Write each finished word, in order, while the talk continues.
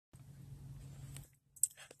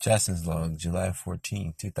Jason's Log, July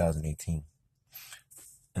 14, 2018.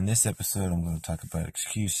 In this episode, I'm going to talk about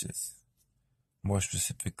excuses. More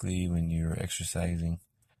specifically, when you're exercising.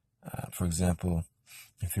 For example,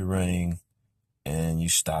 if you're running and you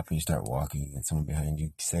stop and you start walking and someone behind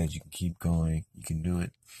you says you can keep going, you can do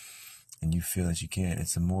it, and you feel that you can't,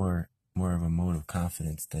 it's a more of a mode of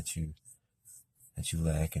confidence that you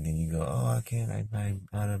lack, and then you go, oh, I can't, I'm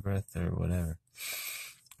out of breath or whatever.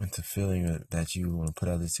 It's a feeling that you want to put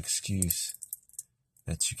out this excuse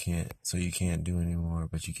that you can't do anymore,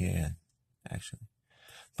 but you can, actually.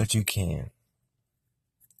 But you can.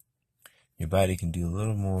 Your body can do a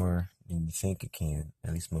little more than you think it can,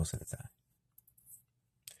 at least most of the time.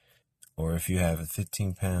 Or if you have a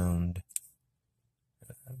 15-pound,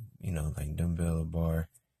 like dumbbell or bar,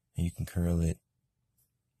 and you can curl it,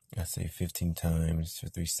 I say 15 times for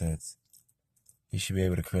 3 sets, you should be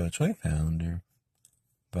able to curl a 20-pounder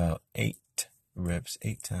about 8 reps,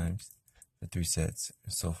 8 times for 3 sets,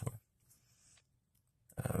 and so forth.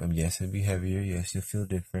 Yes, it'll be heavier. Yes, you'll feel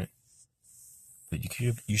different. But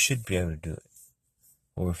you should be able to do it.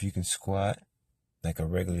 Or if you can squat, like a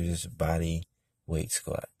regular just body weight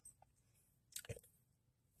squat,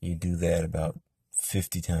 you do that about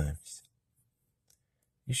 50 times.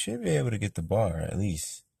 You should be able to get the bar, at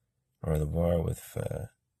least. Or the bar with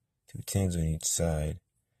 2 tens on each side.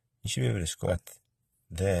 You should be able to squat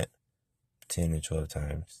that 10 or 12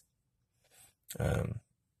 times.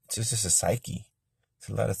 It's just a psyche. It's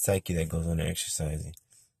a lot of psyche that goes on in exercising.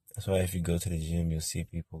 That's why if you go to the gym, you'll see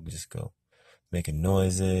people just go making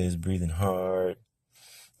noises, breathing hard,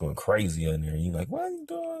 going crazy on there. And you're like, why are you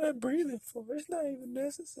doing all that breathing for? It's not even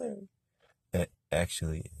necessary. That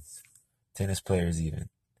actually is. Tennis players even.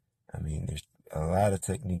 There's a lot of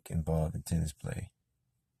technique involved in tennis play.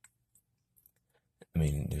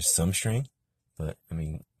 There's some strength, but,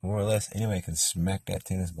 more or less, anybody can smack that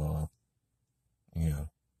tennis ball,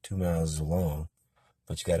 2 miles long.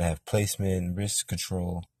 But you got to have placement, wrist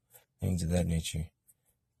control, things of that nature.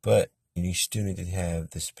 But you still need to have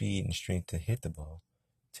the speed and strength to hit the ball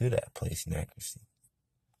to that place and accuracy.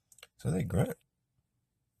 So they grunt.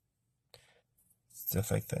 Stuff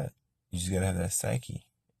like that. You just got to have that psyche.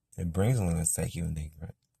 It brings along that psyche when they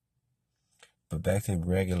grunt. But back to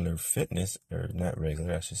regular fitness, or not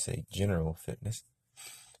regular, I should say general fitness.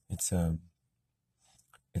 It's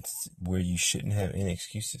where you shouldn't have any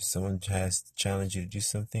excuses. Someone has challenged you to do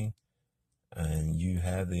something, and you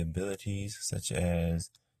have the abilities, such as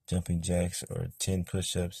jumping jacks or 10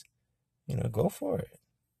 push-ups, go for it.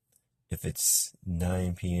 If it's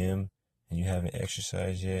 9 p.m. and you haven't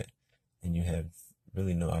exercised yet, and you have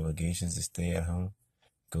really no obligations to stay at home,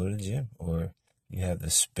 go to the gym. Or you have the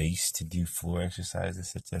space to do floor exercises,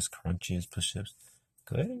 such as crunches, push-ups,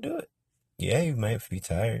 go ahead and do it. Yeah, you might be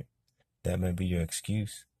tired. That might be your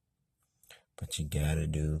excuse. But you gotta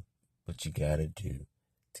do what you gotta do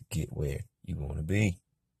to get where you want to be.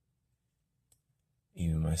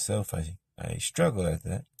 Even myself, I struggle at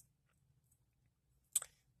that.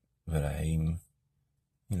 But I'm,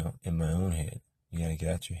 in my own head. You gotta get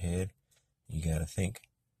out your head. You gotta think.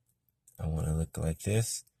 I want to look like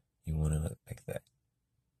this. You want to look like that.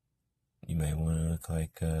 You might want to look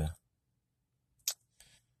like,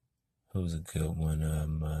 who's a good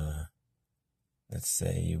one? Let's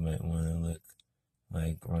say you might want to look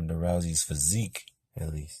like Ronda Rousey's physique,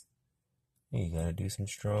 at least. You gotta do some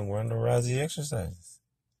strong Ronda Rousey exercises.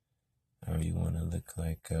 Or you want to look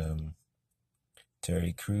like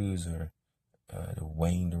Terry Crews or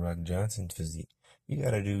Dwayne "The Rock" Johnson physique. You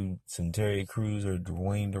gotta do some Terry Crews or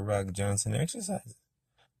Dwayne "The Rock" Johnson exercises.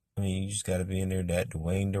 You just gotta be in there that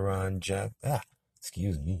Dwayne "The Rock"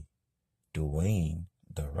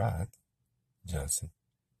 Johnson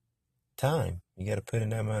time. You gotta put in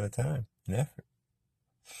that amount of time and effort.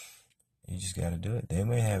 You just gotta do it. They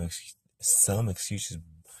may have some excuses,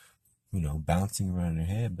 bouncing around their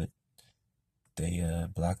head, but they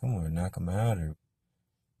block them or knock them out, and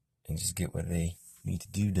just get what they need to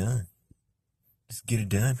do done. Just get it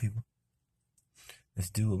done, people.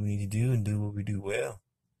 Let's do what we need to do and do what we do well,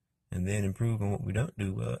 and then improve on what we don't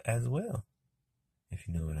do well as well, if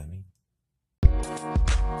you know what I mean.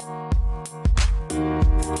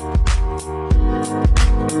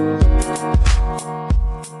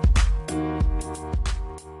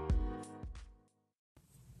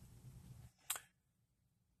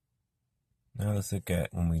 Now let's look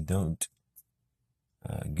at when we don't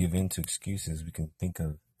give in to excuses. We can think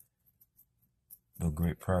of the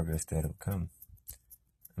great progress that'll come.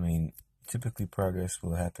 Typically progress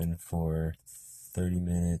will happen for 30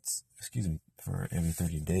 minutes, for every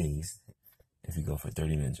 30 days, if you go for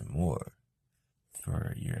 30 minutes or more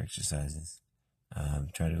for your exercises.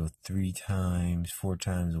 Try to go 3 times, 4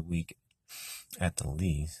 times a week at the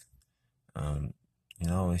least.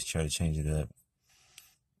 Always try to change it up.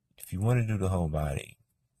 If you want to do the whole body,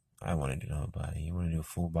 I want to do the whole body. You want to do a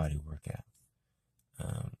full body workout.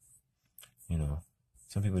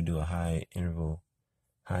 Some people do a high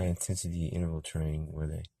intensity interval training where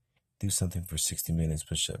they do something for 60 minutes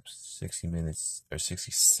push-ups, 60 minutes or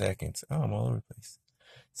 60 seconds. Oh, I'm all over the place.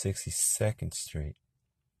 60 seconds straight.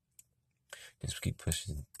 Just keep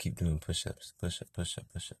pushing, keep doing push-ups, push-up, push-up,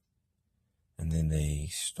 push-up. And then they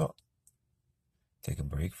stop. Take a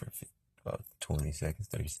break for about 20 seconds,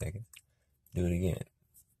 30 seconds. Do it again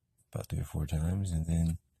about 3 or 4 times. And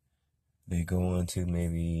then they go on to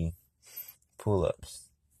maybe pull-ups.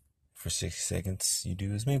 For 60 seconds, you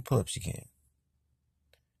do as many pull-ups you can.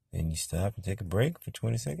 Then you stop and take a break for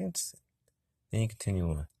 20 seconds. Then you continue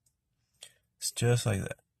on. It's just like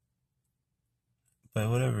that. But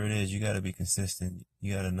whatever it is, you got to be consistent.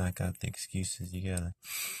 You got to knock out the excuses. You got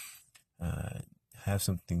to have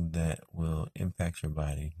something that will impact your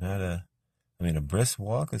body. A brisk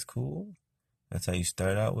walk is cool. That's how you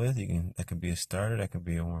start out with. That could be a starter. That could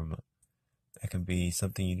be a warm-up. That could be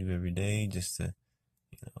something you do every day just to,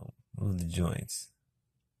 move the joints.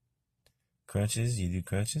 Crunches, you do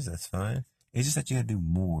crunches, that's fine. It's just that you gotta do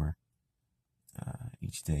more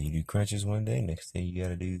each day. You do crunches one day, next day you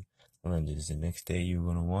gotta do lunges. The next day you're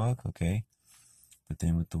gonna walk, okay. But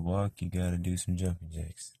then with the walk, you gotta do some jumping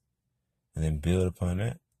jacks. And then build upon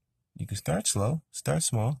that. You can start slow, start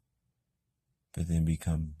small, but then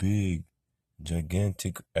become big,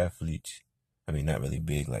 gigantic athletes. Not really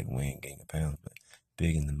big like weighing, gaining pounds, but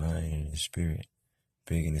big in the mind and the spirit.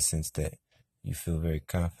 Big in the sense that you feel very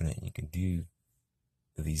confident you can do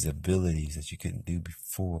these abilities that you couldn't do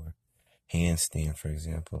before. Handstand, for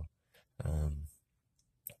example.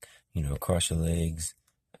 Cross your legs,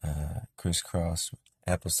 crisscross,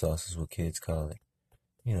 applesauce is what kids call it.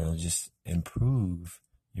 Just improve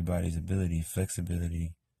your body's ability,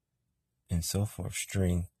 flexibility, and so forth.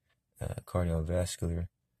 Strength, cardiovascular,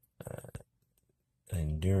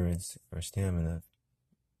 endurance, or stamina,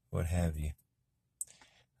 what have you.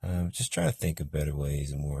 Just try to think of better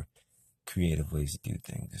ways and more creative ways to do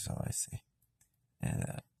things. That's all I say.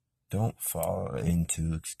 And don't fall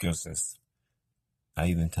into excuses. I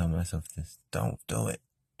even tell myself this. Don't do it.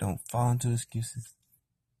 Don't fall into excuses.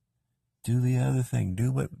 Do the other thing.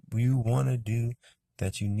 Do what you want to do,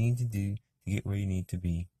 that you need to do to get where you need to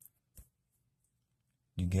be.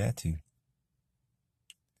 You got to.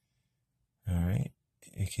 All right.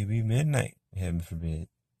 It could be midnight. Heaven forbid.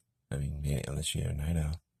 Unless you're a night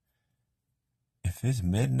owl. If it's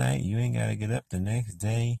midnight, you ain't got to get up the next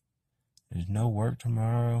day. There's no work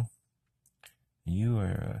tomorrow. You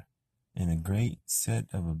are in a great set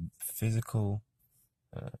of a physical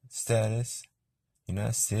status. You're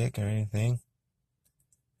not sick or anything.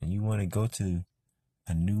 And you want to go to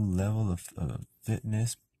a new level of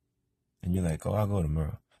fitness. And you're like, I'll go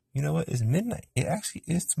tomorrow. You know what? It's midnight. It actually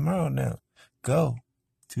is tomorrow now. Go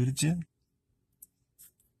to the gym.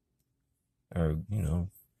 Or,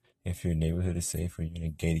 if your neighborhood is safe or you're in a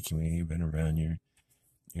gated community, you've been around your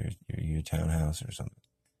townhouse or something.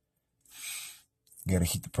 You gotta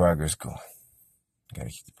keep the progress going.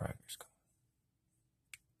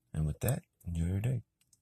 And with that, enjoy your day.